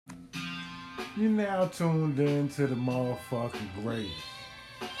You're now tuned in to the motherfucking great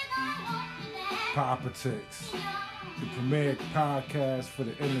Politics, the premier podcast for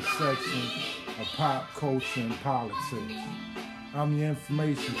the intersection of pop culture and politics. I'm your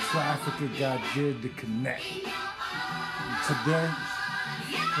information trafficker, got jig to connect. And today,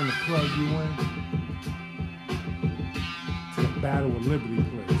 I'm gonna plug you in to the Battle of Liberty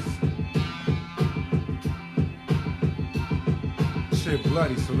place. Shit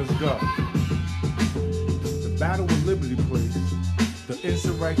bloody, so let's go. The Battle of Liberty place, the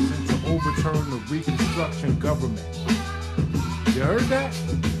insurrection to overturn the Reconstruction government. You heard that?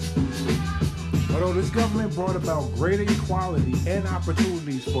 Although this government brought about greater equality and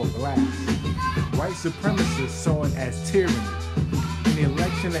opportunities for blacks, white supremacists saw it as tyranny. In the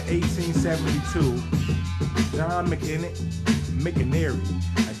election of 1872, John McNairy,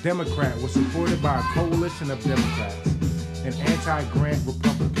 a Democrat, was supported by a coalition of Democrats and anti-Grant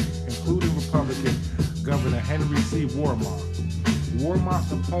Republicans, including Republican Governor Henry C. Warmoth.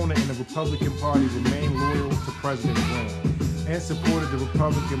 Warmoth's opponent in the Republican Party remained loyal to President Grant and supported the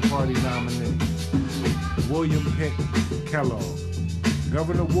Republican Party nominee, William Pitt Kellogg.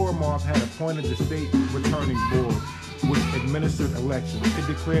 Governor Warmoth had appointed the State Returning Board, which administered elections. It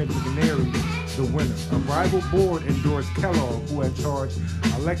declared McNairy the winner. A rival board endorsed Kellogg, who had charged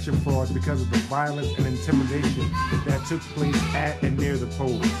election fraud because of the violence and intimidation that took place at and near the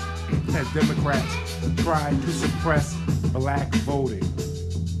polls, as Democrats tried to suppress black voting.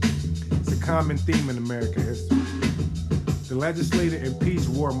 It's a common theme in American history. The legislature impeached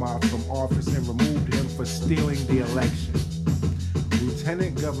Warmoth from office and removed him for stealing the election.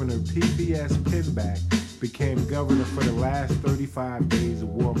 Lieutenant Governor P.B.S. Pinback became governor for the last 35 days of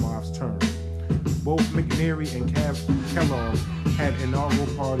Warmoth's term. Both McNairy and Kellogg had inaugural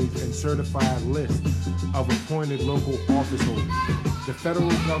parties and certified lists of appointed local office holders. The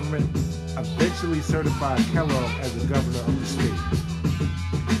federal government eventually certified Kellogg as the governor of the state.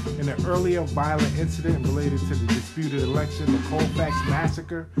 In an earlier violent incident related to the disputed election, the Colfax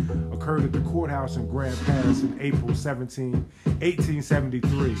Massacre occurred at the courthouse in Grand Paris in April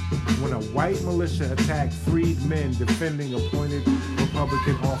 1873, when a white militia attacked freed men defending appointed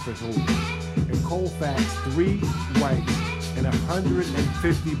Republican office holders. In Colfax, 3 whites and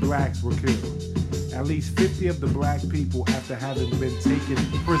 150 blacks were killed. At least 50 of the black people after having been taken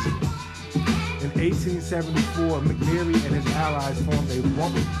prisoner. In 1874, McNairy and his allies formed a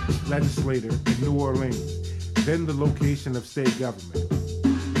woman legislature in New Orleans, then the location of state government.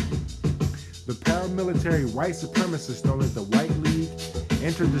 The paramilitary white supremacists known as the White League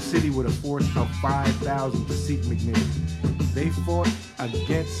entered the city with a force of 5,000 to seek McNairy. They fought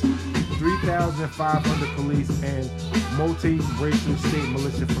against 3,500 police and multi-racial state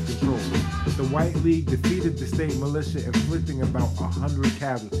militia for control. The White League defeated the state militia, inflicting about 100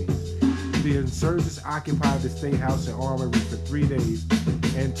 casualties. The insurgents occupied the State House and Armory for 3 days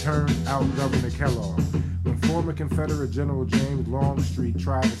and turned out Governor Kellogg. When former Confederate General James Longstreet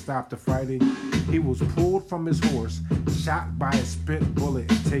tried to stop the fighting, he was pulled from his horse, shot by a spent bullet,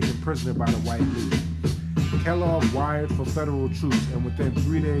 and taken prisoner by the White League. Kellogg wired for federal troops, and within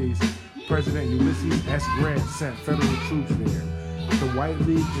 3 days, President Ulysses S. Grant sent federal troops there. The White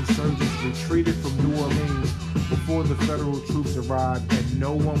League insurgents retreated from New Orleans before the federal troops arrived, and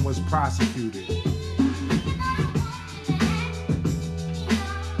no one was prosecuted.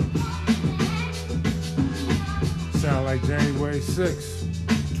 Sound like January 6,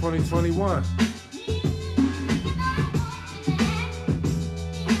 2021.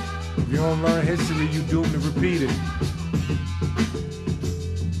 If you don't learn history, you doomed to repeat it.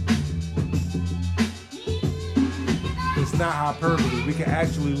 It's not hyperbole. We can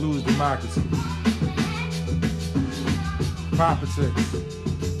actually lose democracy. Politics,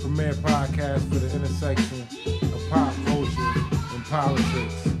 premier podcast for the intersection of pop culture and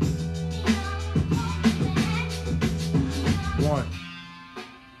politics. 1.